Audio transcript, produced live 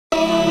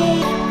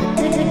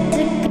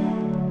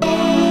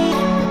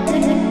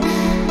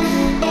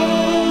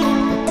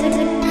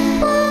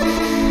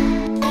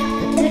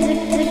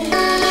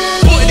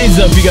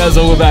you guys?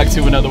 Welcome back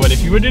to another one.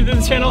 If you are new to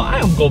the channel, I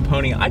am Gold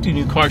Pony. I do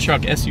new car,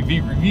 truck,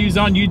 SUV reviews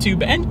on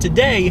YouTube, and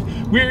today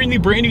we're in the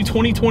brand new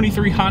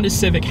 2023 Honda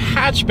Civic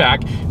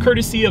Hatchback,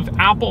 courtesy of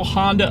Apple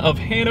Honda of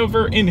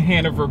Hanover in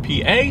Hanover,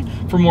 PA.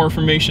 For more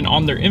information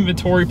on their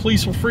inventory,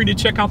 please feel free to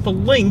check out the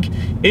link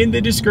in the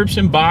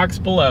description box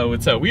below.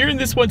 And so we're in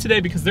this one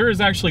today because there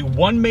is actually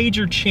one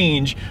major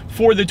change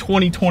for the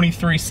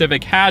 2023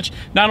 Civic Hatch.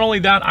 Not only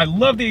that, I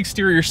love the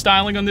exterior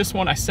styling on this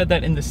one. I said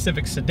that in the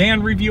Civic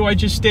Sedan review I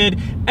just did.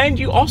 And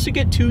you also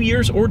get 2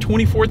 years or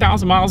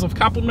 24,000 miles of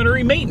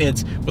complimentary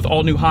maintenance with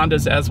all new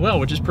Hondas as well,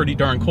 which is pretty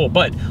darn cool.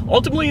 But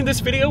ultimately in this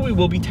video, we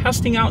will be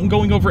testing out and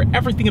going over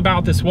everything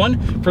about this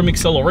one, from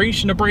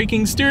acceleration to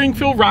braking, steering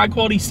feel, ride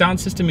quality, sound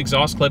system,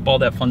 exhaust clip, all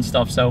that fun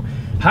stuff. So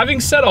having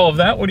said all of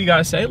that, what do you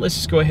guys say? Let's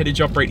just go ahead and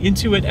jump right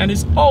into it. And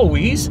as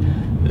always,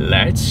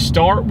 let's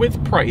start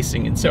with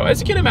pricing. And so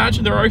as you can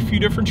imagine, there are a few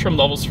different trim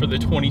levels for the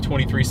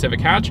 2023 Civic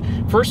Hatch.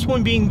 First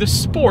one being the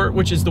Sport,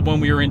 which is the one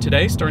we are in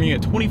today, starting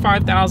at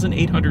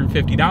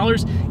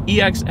 $25,850,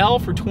 EXL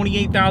for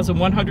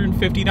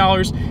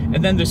 $28,150,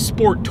 and then the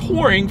Sport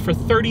Touring for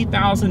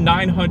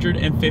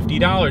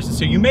 $30,950. And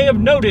so you may have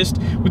noticed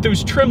with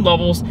those trim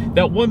levels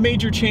that one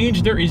major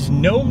change, there is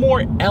no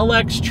more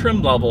LX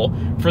trim level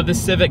for the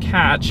Civic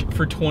Hatch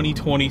for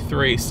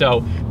 2023.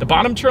 So the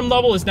bottom trim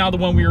level is now the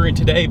one we are in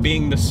today,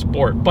 being the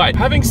Sport. But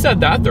having said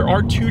that, there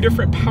are two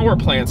different power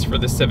plants for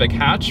the Civic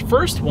Hatch.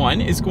 First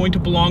one is going to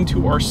belong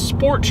to our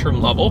Sport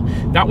trim level.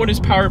 That one is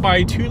powered by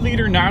a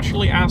 2-liter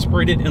naturally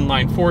aspirated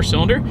inline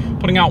 4-cylinder,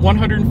 putting out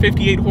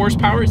 158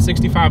 horsepower at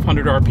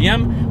 6,500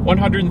 RPM,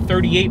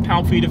 138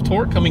 pound-feet of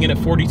torque coming in at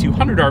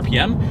 4,200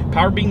 RPM,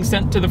 power being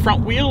sent to the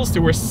front wheels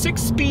through a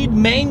 6-speed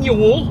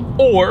manual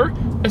or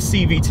a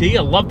CVT.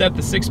 I love that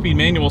the 6-speed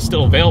manual is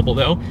still available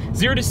though.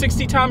 0 to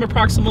 60 time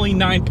approximately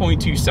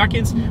 9.2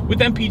 seconds, with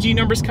MPG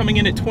numbers coming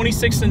in at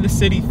 26 in the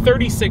city,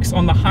 36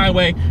 on the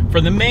highway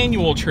for the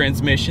manual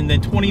transmission,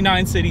 then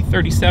 29 city,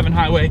 37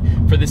 highway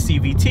for the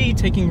CVT,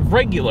 taking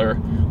regular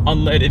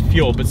unleaded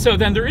fuel. But so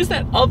then there is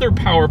that other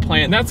power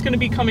plant, and that's going to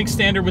be coming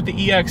standard with the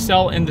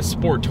EXL and the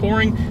Sport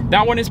Touring.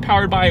 That one is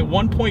powered by a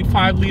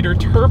 1.5 liter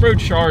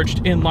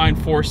turbocharged inline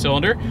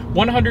 4-cylinder,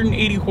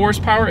 180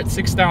 horsepower at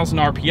 6,000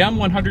 RPM,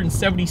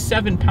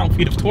 177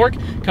 pound-feet of torque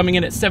coming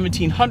in at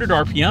 1,700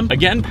 RPM.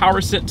 Again, power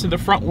sent to the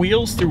front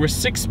wheels through a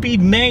 6-speed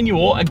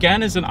manual,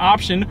 again as an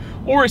option,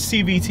 or a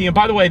CVT. And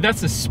by the way,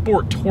 that's a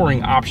Sport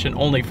Touring option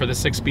only for the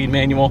 6-speed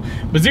manual.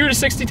 But 0 to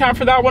 60 time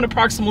for that one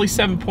approximately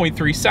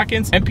 7.3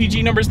 seconds.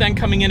 MPG numbers then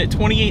coming in at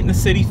 28 in the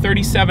city,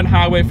 37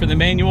 highway for the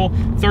manual,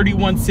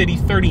 31 city,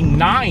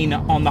 39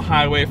 on the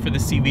highway for the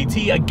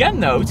CVT. Again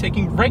though,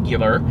 taking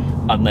regular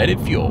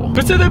unleaded fuel.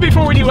 But so then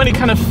before we do any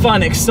kind of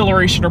fun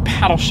acceleration or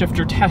paddle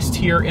shifter test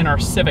here in our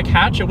Civic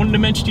Hatch, I wanted to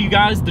mention to you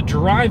guys the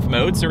drive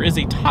modes. There is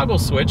a toggle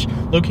switch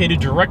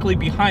located directly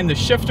behind the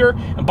shifter.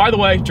 And by the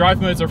way,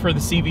 drive modes are for the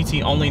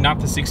CVT only,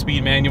 not the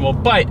 6-speed manual,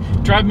 but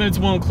drive modes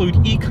will include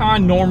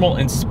Econ, Normal,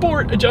 and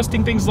Sport,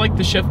 adjusting things like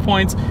the shift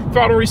points,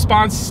 throttle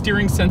response,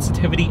 steering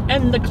sensitivity,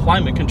 and the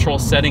climate control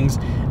settings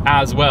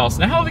as well.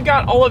 So now we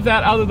got all of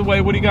that out of the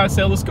way, what do you guys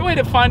say? Let's go ahead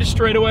and find it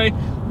straight away.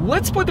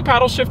 Let's put the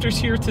paddle shifters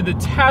here to the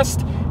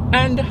test,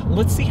 and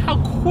let's see how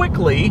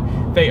quickly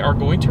they are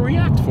going to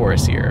react for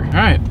us here. All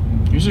right,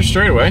 here's our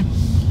straightaway.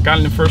 Got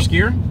it in first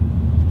gear.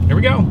 Here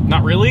we go.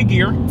 Not really a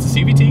gear, it's a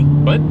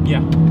CVT, but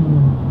yeah.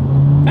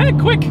 Hey,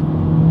 quick,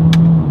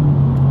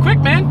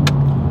 man.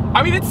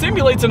 I mean, it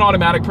simulates an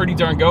automatic pretty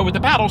darn good with the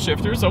paddle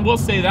shifter, so we'll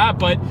say that,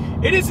 but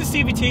it is a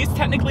CVT. It's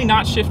technically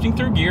not shifting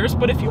through gears,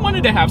 but if you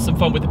wanted to have some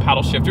fun with the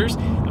paddle shifters,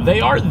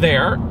 they are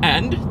there,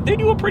 and they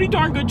do a pretty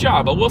darn good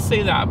job, I will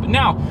say that. But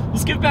now,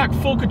 let's give back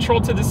full control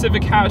to the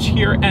Civic Hatch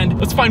here, and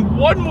let's find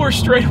one more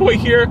straightaway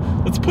here.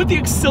 Let's put the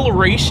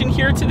acceleration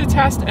here to the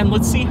test, and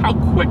let's see how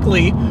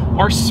quickly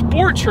our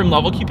Sport trim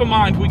level, keep in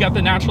mind, we got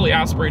the naturally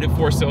aspirated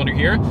 4-cylinder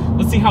here.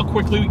 Let's see how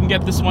quickly we can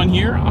get this one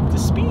here up to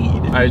speed.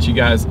 All right, you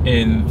guys,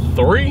 in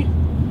 3,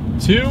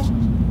 2,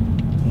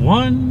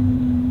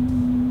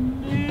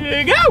 1,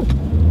 go!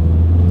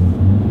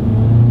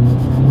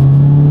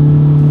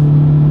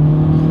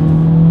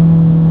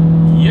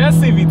 Yes,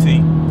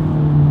 CVT.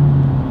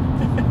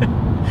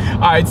 All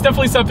right, it's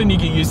definitely something you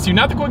get used to.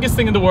 Not the quickest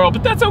thing in the world,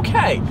 but that's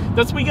okay.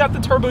 That's what we got the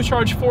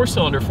turbocharged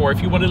 4-cylinder for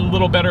if you wanted a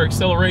little better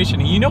acceleration.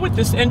 And you know what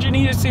this engine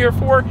is here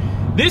for?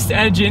 This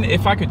engine,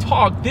 if I could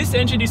talk, this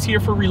engine is here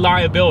for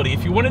reliability.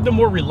 If you wanted the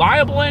more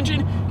reliable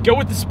engine, go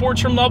with the Sport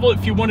trim level.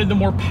 If you wanted the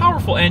more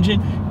powerful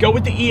engine, go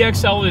with the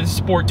EXL or the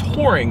Sport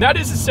Touring. That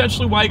is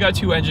essentially why you got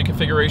 2 engine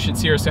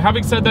configurations here. So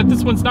having said that,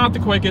 this one's not the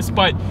quickest,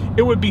 but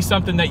it would be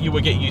something that you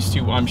would get used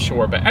to, I'm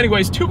sure. But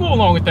anyways, to go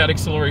along with that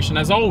acceleration,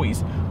 as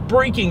always,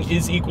 braking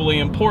is equally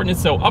important.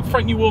 So up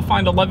front, you will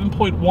find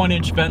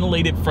 11.1-inch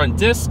ventilated front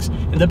discs.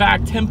 In the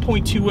back,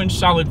 10.2-inch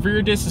solid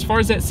rear discs. As far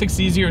as that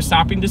 6 or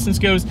stopping distance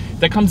goes,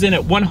 that comes in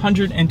at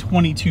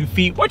 122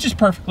 feet, which is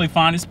perfectly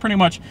fine. It's pretty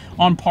much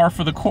on par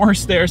for the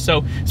course there.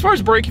 So as far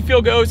as braking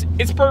feel goes,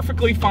 it's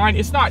perfectly fine.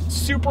 It's not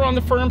super on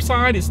the firm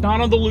side. It's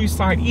not on the loose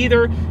side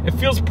either. It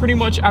feels pretty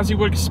much as you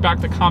would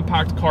expect a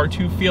compact car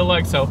to feel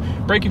like. So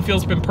braking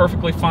feel's been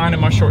perfectly fine in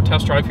my short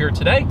test drive here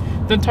today.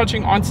 Then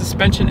touching on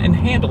suspension and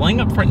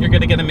handling. Up front, you're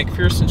going to get a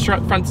McPherson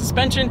strut front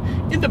suspension.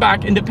 In the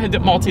back,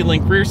 independent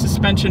multi-link rear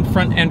suspension,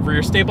 front and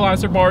rear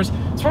stabilizer bars.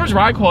 As far as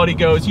ride quality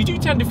goes, you do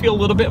tend to feel a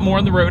little bit more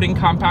on the road in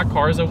compact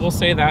cars, I will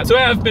say that. So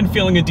I have been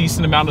feeling a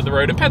decent amount of the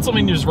road, and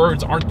Pennsylvania's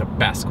roads aren't the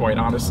best, quite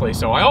honestly.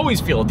 So I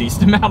always feel a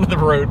decent amount of the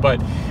road,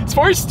 but as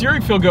far as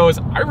steering feel goes,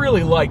 I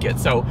really like it.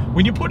 So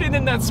when you put it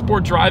in that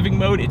sport driving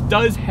mode, it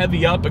does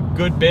heavy up a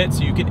good bit,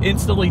 so you can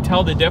instantly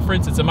tell the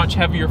difference. It's a much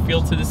heavier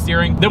feel to the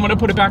steering. Then when I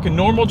put it back in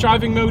normal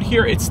driving mode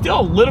here, it's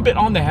still a little bit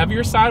on the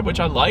heavier side, which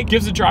I like.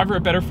 Gives the driver a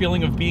better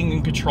feeling of being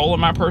in control, in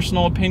my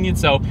personal opinion.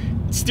 So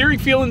steering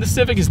feel in the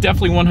Civic is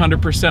definitely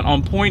 100%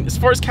 on point. As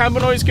far as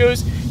cabin noise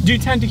goes, do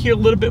tend to hear a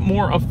little bit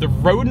more of the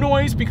road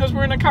noise because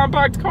we're in a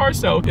compact car,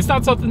 so it's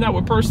not something that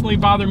would personally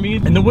bother me.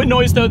 And the wind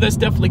noise, though, that's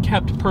definitely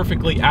kept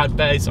perfectly at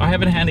bay, so I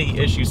haven't had any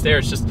issues there.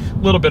 It's just a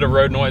little bit of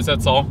road noise,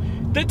 that's all.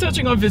 Then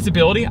touching on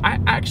visibility, I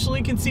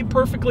actually can see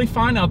perfectly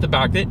fine out the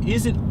back. That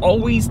isn't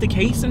always the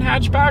case in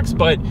hatchbacks,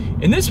 but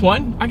in this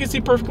one, I can see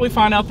perfectly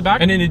fine out the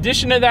back. And in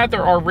addition to that,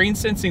 there are rain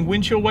sensing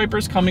windshield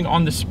wipers coming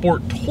on the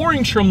Sport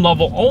Touring trim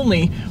level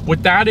only.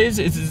 What that is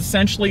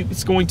essentially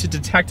it's going to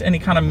detect any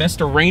kind of mist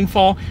or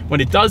rainfall.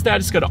 When it does that,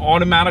 it's going to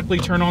automatically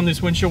turn on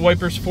these windshield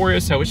wipers for you.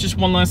 So it's just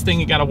one less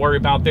thing you got to worry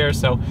about there.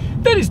 So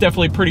that is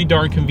definitely pretty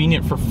darn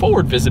convenient for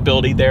forward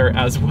visibility there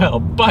as well.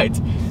 But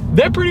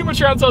that pretty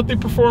much rounds out the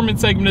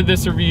performance segment of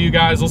this review,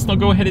 guys. Let's now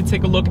go ahead and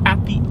take a look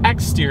at the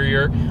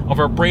exterior of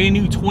our brand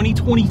new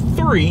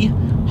 2023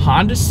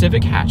 Honda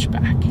Civic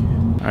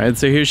Hatchback. All right,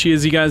 so here she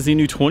is, you guys, the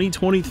new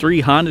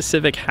 2023 Honda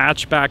Civic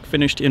Hatchback,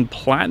 finished in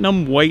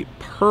platinum white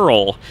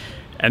pearl.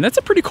 And that's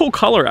a pretty cool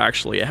color,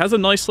 actually. It has a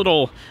nice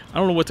little, I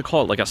don't know what to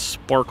call it, like a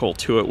sparkle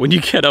to it when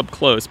you get up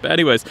close. But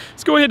anyways,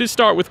 let's go ahead and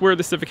start with where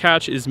the Civic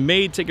Hatch is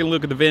made. Taking a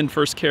look at the VIN,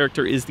 first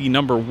character is the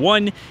number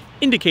 1,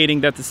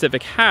 indicating that the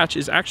Civic Hatch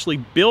is actually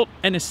built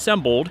and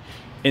assembled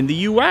in the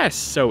US,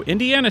 so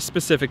Indiana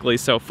specifically.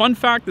 So fun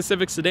fact, the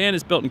Civic Sedan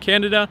is built in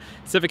Canada,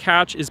 Civic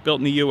Hatch is built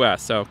in the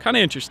US, so kind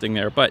of interesting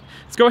there. But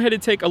let's go ahead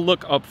and take a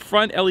look up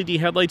front. LED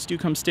headlights do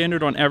come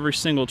standard on every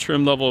single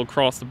trim level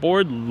across the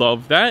board,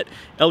 love that.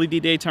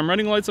 LED daytime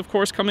running lights, of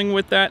course, coming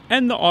with that,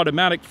 and the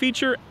automatic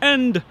feature,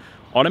 and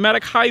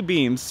automatic high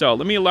beams. So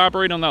let me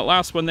elaborate on that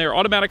last one there.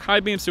 Automatic high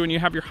beams, so when you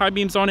have your high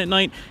beams on at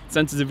night, it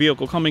senses a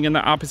vehicle coming in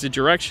the opposite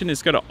direction.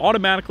 It's going to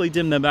automatically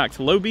dim them back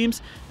to low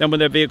beams. Then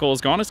when that vehicle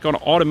is gone, it's going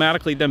to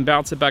automatically then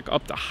bounce it back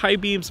up to high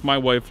beams. My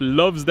wife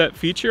loves that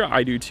feature.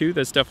 I do too.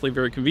 That's definitely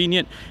very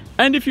convenient.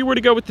 And if you were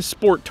to go with the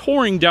Sport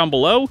Touring down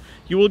below,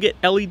 you will get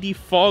LED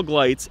fog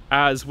lights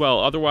as well.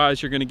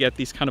 Otherwise, you're going to get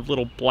these kind of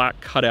little black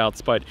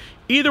cutouts. But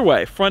either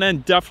way, front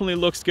end definitely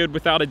looks good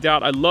without a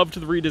doubt. I loved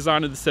the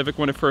redesign of the Civic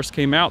when it first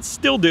came out,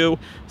 still do.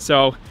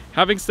 So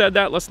having said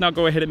that, let's now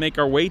go ahead and make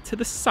our way to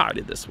the side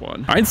of this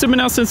one. All right, so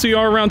now since we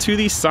are around to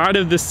the side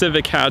of the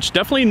Civic Hatch,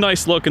 definitely a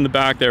nice look in the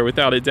back there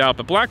without a doubt.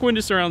 But black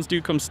window surrounds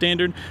do come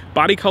standard.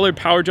 Body colored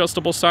power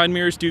adjustable side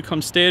mirrors do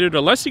come standard.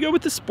 Unless you go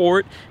with the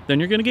Sport, then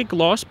you're going to get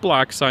gloss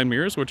black side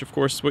mirrors, which of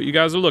course is what you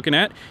guys are looking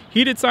at.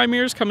 Heated side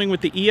mirrors coming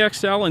with the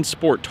EXL and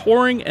Sport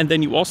Touring, and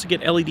then you also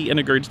get LED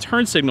integrated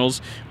turn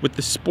signals with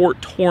the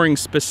Sport Touring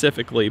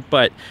specifically.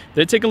 But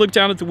then take a look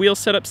down at the wheel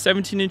setup,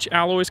 17-inch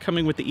alloys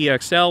coming with the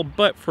EXL,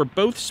 but for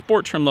both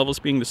Sport trim levels,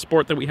 being the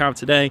Sport that we have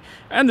today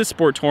and the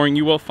Sport Touring,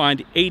 you will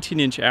find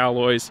 18-inch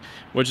alloys,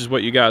 which is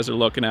what you guys are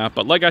looking at.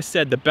 But like I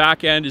said, the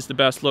back end is the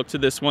best look to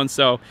this one.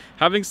 So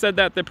having said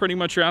that, that pretty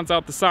much rounds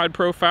out the side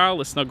profile.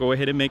 Let's now go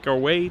ahead and make our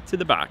way to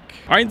the back.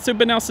 All right, so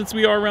but now since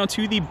we are around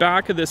to the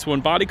back of this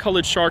one, body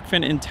colored shark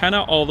fin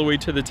antenna all the way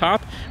to the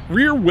top,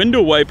 rear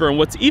window wiper, and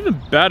what's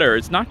even better,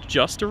 it's not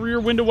just a rear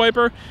window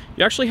wiper,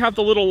 you actually have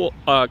the little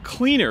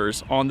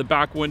cleaners on the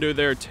back window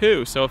there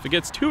too. So if it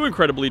gets too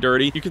incredibly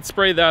dirty, you can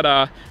spray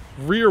that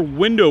rear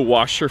window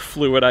washer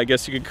fluid, I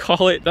guess you could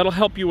call it. That'll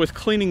help you with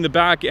cleaning the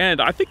back end.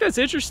 I think that's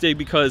interesting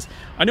because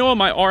I know on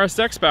my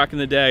RSX back in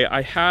the day,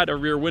 I had a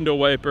rear window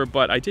wiper,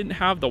 but I didn't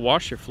have the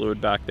washer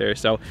fluid back there.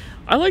 So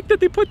I like that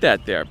they put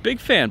that there. Big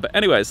fan. But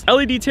anyways,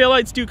 LED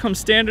taillights do come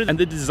standard, and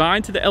the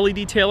design to the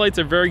LED taillights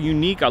are very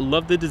unique. I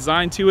love the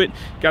design to it.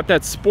 Got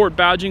that Sport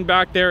badging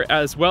back there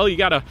as well. You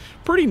got a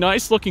pretty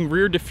nice looking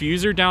rear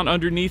diffuser down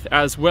underneath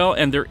as well.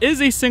 And there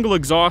is a single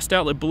exhaust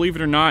outlet, believe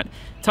it or not,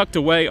 tucked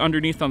away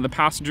underneath on the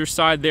passenger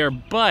side there.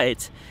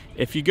 But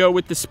if you go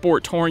with the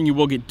Sport Touring, you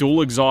will get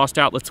dual exhaust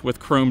outlets with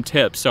chrome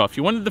tips. So if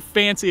you wanted the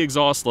fancy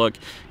exhaust look,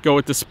 go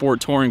with the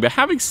Sport Touring. But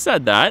having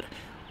said that,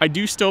 I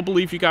do still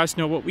believe you guys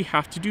know what we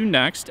have to do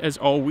next. As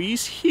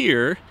always,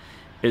 here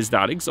is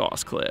that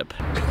exhaust clip.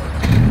 All right,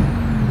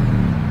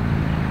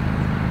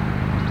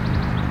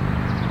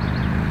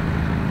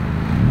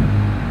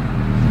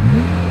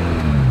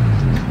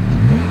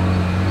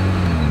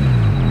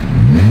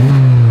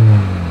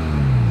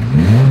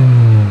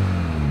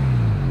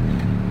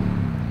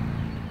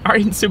 All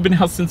right, and so but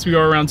now since we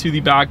are around to the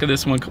back of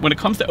this one, when it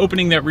comes to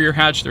opening that rear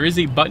hatch, there is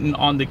a button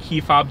on the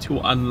key fob to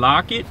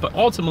unlock it, but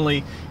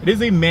ultimately it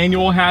is a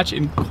manual hatch,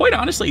 and quite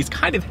honestly, it's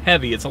kind of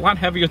heavy. It's a lot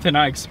heavier than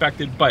I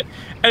expected, but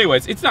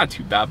anyways, it's not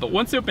too bad. But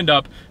once opened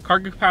up,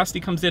 cargo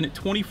capacity comes in at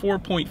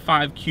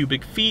 24.5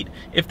 cubic feet.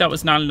 If that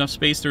was not enough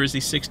space, there is a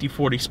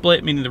 60-40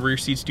 split, meaning the rear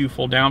seats do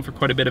fold down for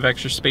quite a bit of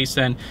extra space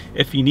then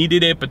if you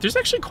needed it, but there's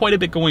actually quite a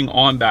bit going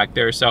on back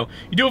there. So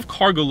you do have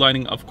cargo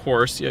lighting, of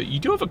course. You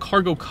do have a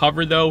cargo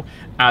cover though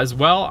as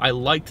well. I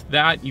liked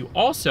that. You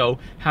also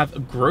have a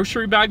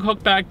grocery bag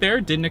hook back there.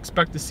 Didn't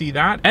expect to see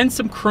that. And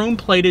some chrome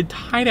plated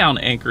tie down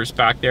anchors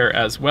back there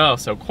as well.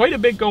 So quite a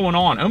bit going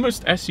on,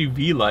 almost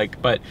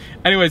SUV-like. But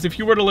anyways, if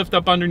you were to lift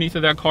up underneath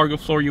of that cargo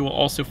floor, you will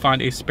also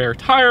find a spare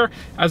tire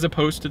as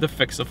opposed to the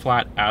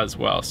fix-a-flat as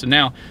well. So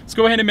now let's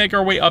go ahead and make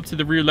our way up to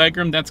the rear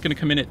legroom. That's going to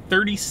come in at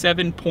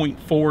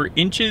 37.4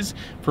 inches.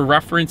 For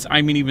reference,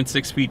 I'm even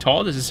 6 feet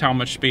tall. This is how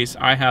much space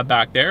I have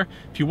back there.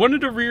 If you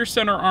wanted a rear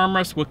center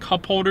armrest with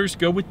cup holders,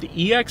 go with the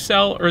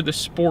EXL or the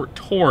Sport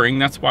Touring.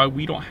 That's why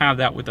we don't have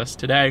that with us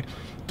today.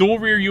 Dual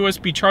rear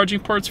USB charging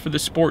ports for the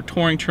Sport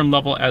Touring trim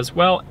level as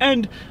well,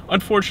 and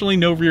unfortunately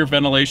no rear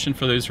ventilation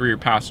for those rear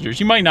passengers.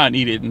 You might not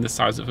need it in the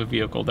size of a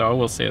vehicle though, I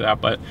will say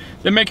that. But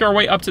then make our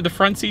way up to the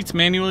front seats.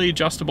 Manually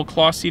adjustable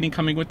cloth seating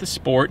coming with the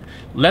Sport,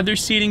 leather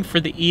seating for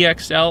the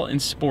EXL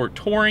and Sport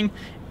Touring,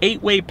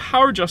 8-way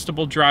power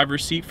adjustable driver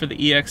seat for the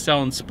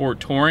EXL and Sport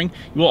Touring.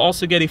 You will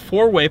also get a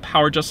 4-way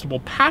power adjustable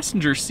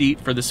passenger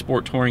seat for the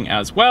Sport Touring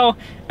as well,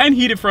 and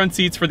heated front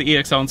seats for the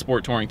EXL and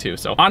Sport Touring too.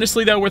 So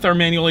honestly though, with our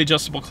manually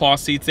adjustable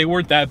cloth seats, they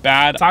weren't that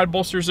bad. Side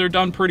bolsters are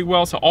done pretty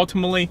well, so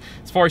ultimately,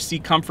 as far as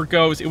seat comfort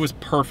goes, it was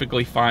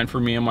perfectly fine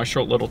for me in my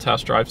short little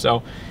test drive,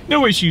 so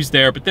no issues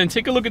there. But then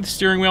take a look at the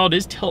steering wheel. It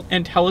is tilt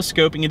and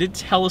telescoping. It did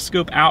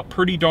telescope out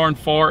pretty darn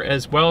far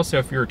as well, so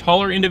if you're a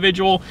taller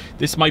individual,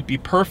 this might be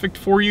perfect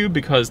for you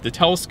because the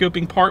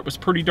telescoping part was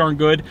pretty darn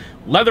good.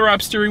 Leather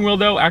wrap steering wheel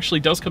though actually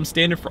does come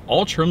standard for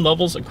all trim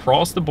levels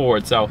across the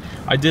board, so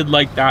I did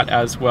like that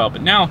as well.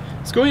 But now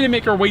let's go ahead and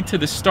make our way to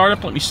the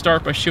startup. Let me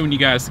start by showing you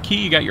guys the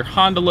key. You got your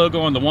Honda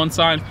logo on the one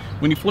side.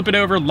 When you flip it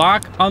over,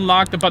 lock,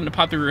 unlock, the button to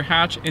pop the rear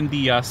hatch, and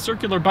the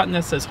circular button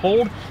that says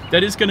hold,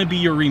 that is going to be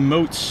your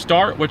remote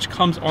start, which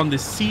comes on the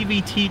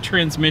CVT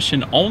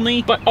transmission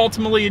only, but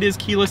ultimately it is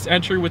keyless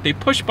entry with a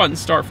push button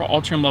start for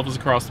all trim levels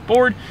across the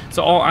board.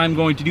 So all I'm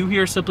going to do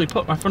here is simply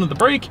put my foot on the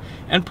brake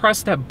and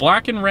press that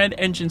black and red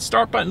engine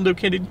start button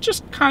located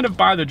just kind of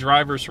by the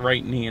driver's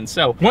right knee. And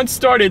so once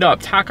started up,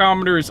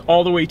 tachometer is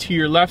all the way to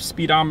your left,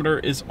 speedometer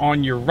is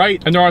on your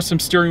right, and there are some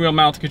steering wheel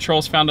mounted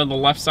controls found on the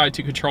left side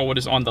to control what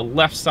is on the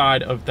left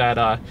side of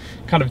that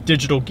kind of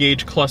digital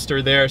gauge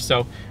cluster there.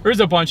 So there's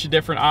a bunch of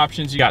different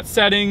options. You got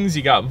settings,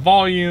 you got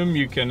volume,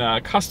 you can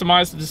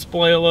customize the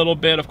display a little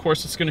bit. Of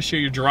course, it's going to show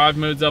your drive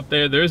modes up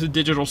there. There's a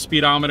digital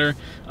speedometer,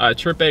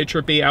 trip A,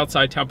 trip B,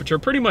 outside temperature,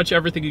 pretty much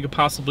everything you could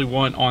possibly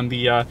want on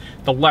the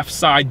left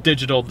side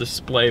digital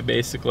display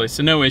basically,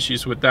 so no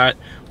issues with that.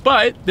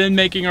 But then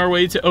making our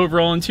way to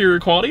overall interior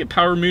quality, a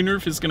power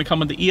moonroof is going to come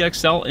with the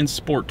EXL and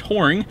Sport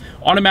Touring,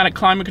 automatic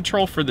climate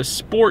control for the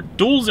Sport,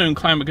 dual zone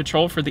climate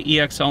control for the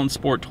EXL and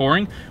Sport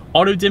Touring,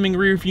 auto dimming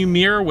rear view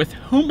mirror with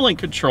HomeLink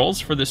controls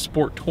for the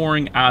Sport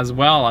Touring as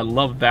well. I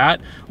love that.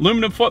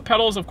 Aluminum foot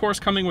pedals, of course,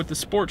 coming with the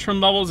Sport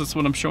trim levels. That's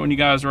what I'm showing you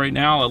guys right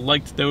now. I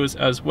liked those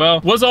as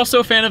well. Was also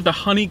a fan of the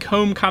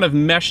honeycomb kind of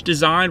mesh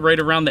design right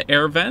around the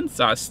air vents.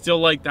 I still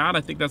like that.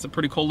 I think that's a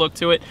pretty cool look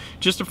to it.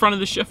 Just in front of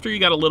the shifter, you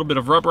got a little bit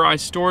of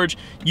rubberized storage,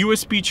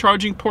 USB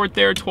charging port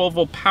there,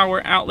 12-volt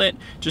power outlet.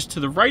 Just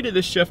to the right of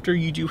the shifter,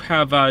 you do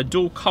have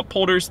dual cup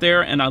holders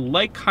there, and I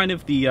like kind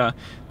of the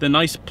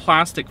nice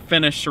plastic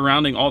finish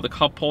surrounding all the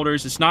cup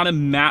holders. It's not a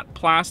matte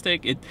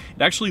plastic. It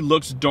actually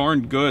looks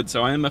darn good,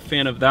 so I am a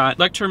fan of that.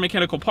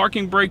 Electromechanical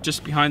parking brake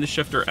just behind the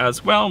shifter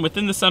as well. And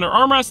within the center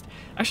armrest,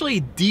 actually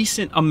a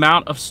decent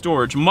amount of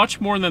storage, much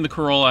more than the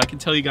Corolla, I can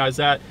tell you guys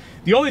that.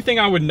 The only thing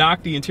I would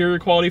knock the interior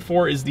quality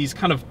for is these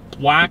kind of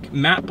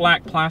matte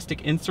black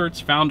plastic inserts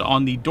found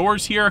on the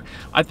doors here.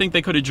 I think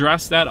they could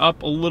address that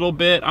up a little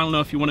bit. I don't know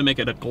if you want to make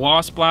it a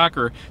gloss black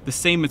or the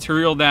same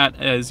material that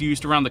is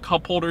used around the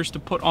cup holders to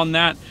put on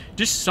that.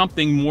 Just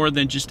something more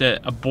than just a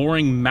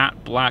boring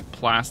matte black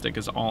plastic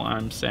is all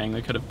I'm saying.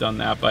 They could have done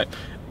that, but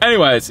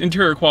anyways,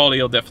 interior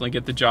quality will definitely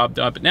get the job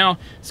done. But now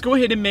let's go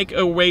ahead and make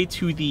our way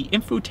to the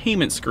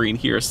infotainment screen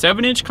here.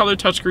 7-inch color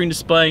touchscreen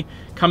display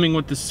coming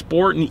with the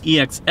Sport and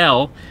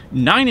EXL.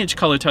 9-inch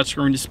color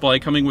touchscreen display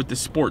coming with the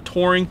Sport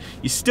Touring.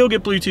 You still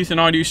get Bluetooth and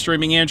audio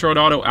streaming, Android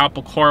Auto,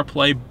 Apple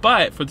CarPlay,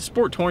 but for the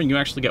Sport Touring, you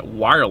actually get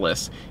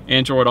wireless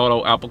Android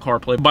Auto, Apple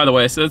CarPlay, by the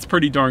way, so that's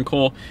pretty darn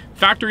cool.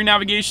 Factory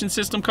navigation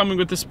system coming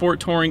with the Sport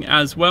Touring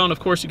as well, and of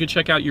course you can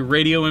check out your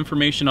radio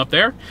information up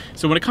there.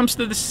 So when it comes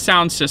to the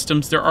sound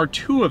systems, there are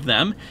 2 of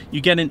them.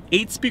 You get an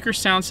 8-speaker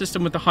sound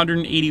system with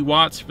 180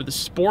 watts for the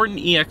Sport and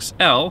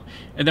EXL,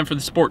 and then for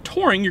the Sport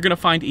Touring, you're going to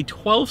find a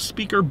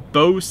 12-speaker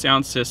Bose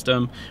sound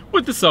system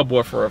with the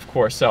subwoofer, of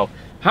course. So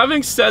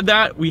having said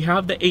that, we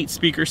have the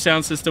 8-speaker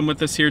sound system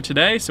with us here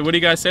today. So what do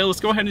you guys say?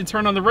 Let's go ahead and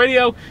turn on the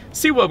radio,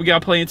 see what we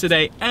got playing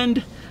today,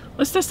 and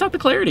let's test out the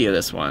clarity of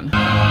this one.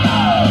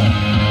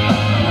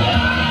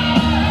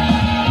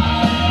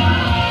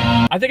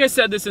 I think I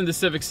said this in the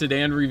Civic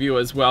sedan review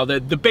as well,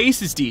 that the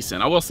bass is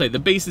decent. I will say the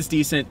bass is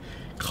decent.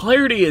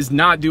 Clarity is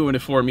not doing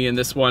it for me in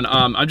this one.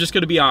 I'm just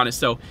gonna be honest.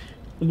 So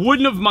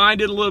wouldn't have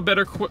minded a little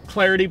better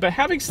clarity, but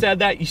having said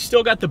that, you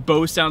still got the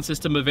Bose sound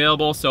system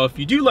available. So if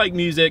you do like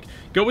music,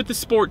 go with the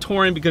Sport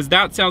Touring, because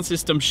that sound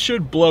system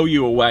should blow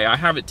you away. I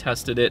haven't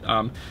tested it,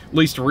 at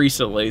least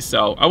recently,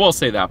 so I will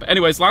say that. But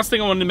anyways, last thing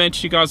I wanted to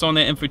mention to you guys on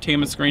that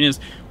infotainment screen is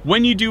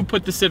when you do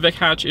put the Civic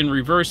Hatch in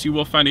reverse, you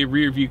will find a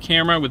rear view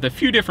camera with a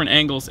few different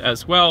angles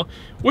as well,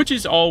 which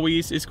is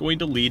always is going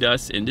to lead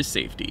us into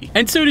safety.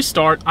 And so to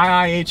start,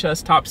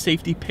 IIHS Top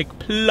Safety Pick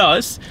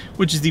Plus,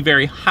 which is the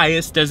very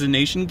highest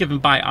designation given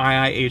by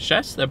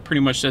IIHS. That pretty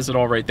much says it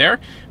all right there.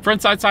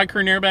 Front side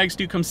curtain airbags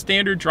do come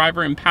standard,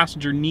 driver and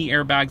passenger knee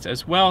airbags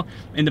as well.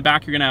 In the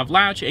back, you're gonna have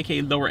latch,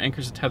 aka lower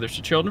anchors and tethers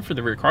to children for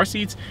the rear car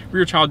seats,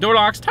 rear child door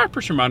locks, tire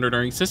pressure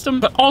monitoring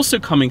system, but also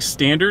coming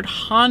standard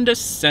Honda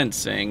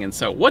sensing. And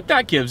so what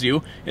that gives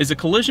you is a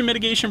collision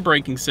mitigation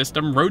braking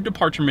system, road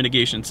departure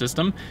mitigation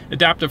system,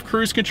 adaptive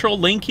cruise control,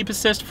 lane keep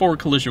assist, forward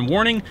collision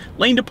warning,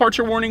 lane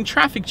departure warning,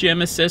 traffic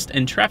jam assist,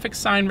 and traffic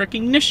sign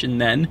recognition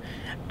then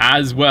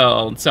as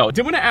well. So I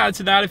do want to add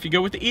to that, if you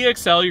go with the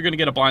EXL, you're going to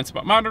get a blind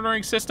spot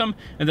monitoring system,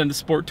 and then the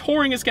Sport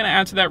Touring is going to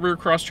add to that rear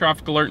cross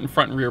traffic alert and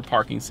front and rear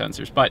parking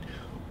sensors. But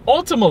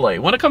ultimately,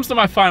 when it comes to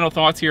my final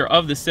thoughts here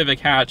of the Civic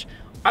Hatch,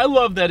 I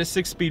love that a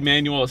 6-speed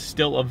manual is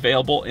still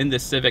available in the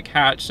Civic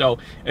Hatch. So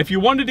if you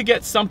wanted to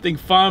get something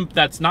fun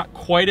that's not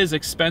quite as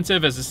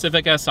expensive as a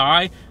Civic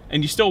Si,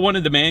 and you still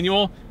wanted the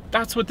manual,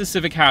 that's what the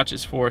Civic Hatch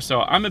is for.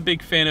 So I'm a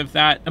big fan of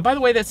that. And by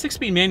the way, that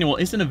 6-speed manual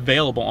isn't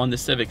available on the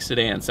Civic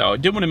sedan, so I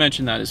did want to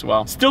mention that as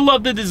well. Still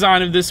love the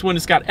design of this one.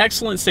 It's got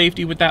excellent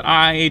safety with that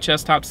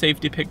IIHS Top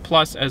Safety Pick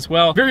Plus as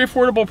well. Very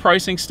affordable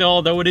pricing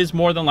still, though it is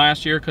more than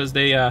last year because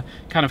they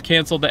kind of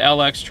canceled the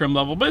LX trim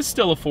level, but it's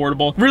still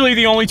affordable. Really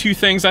the only two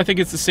things, I think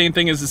it's the same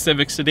thing as the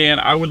Civic sedan.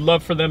 I would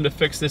love for them to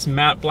fix this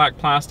matte black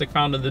plastic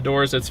found in the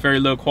doors. That's very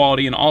low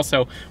quality, and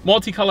also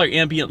multicolor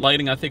ambient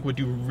lighting I think would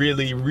do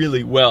really,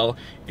 really well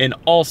in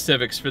all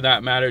Civics for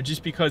that matter,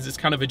 just because it's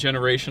kind of a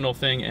generational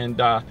thing,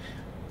 and I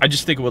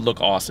just think it would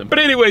look awesome. But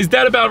anyways,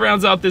 that about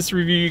rounds out this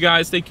review, you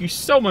guys. Thank you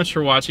so much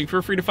for watching.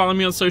 Feel free to follow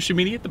me on social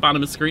media at the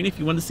bottom of the screen if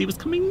you want to see what's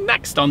coming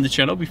next on the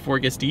channel before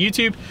it gets to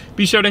YouTube.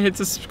 Be sure to hit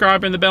the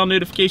subscribe and the bell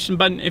notification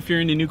button if you're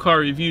into new car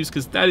reviews,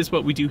 because that is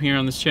what we do here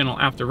on this channel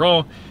after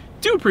all.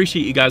 Do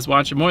appreciate you guys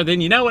watching more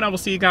than you know, and I will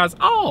see you guys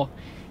all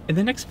in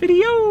the next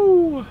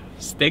video.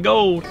 Stay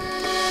gold.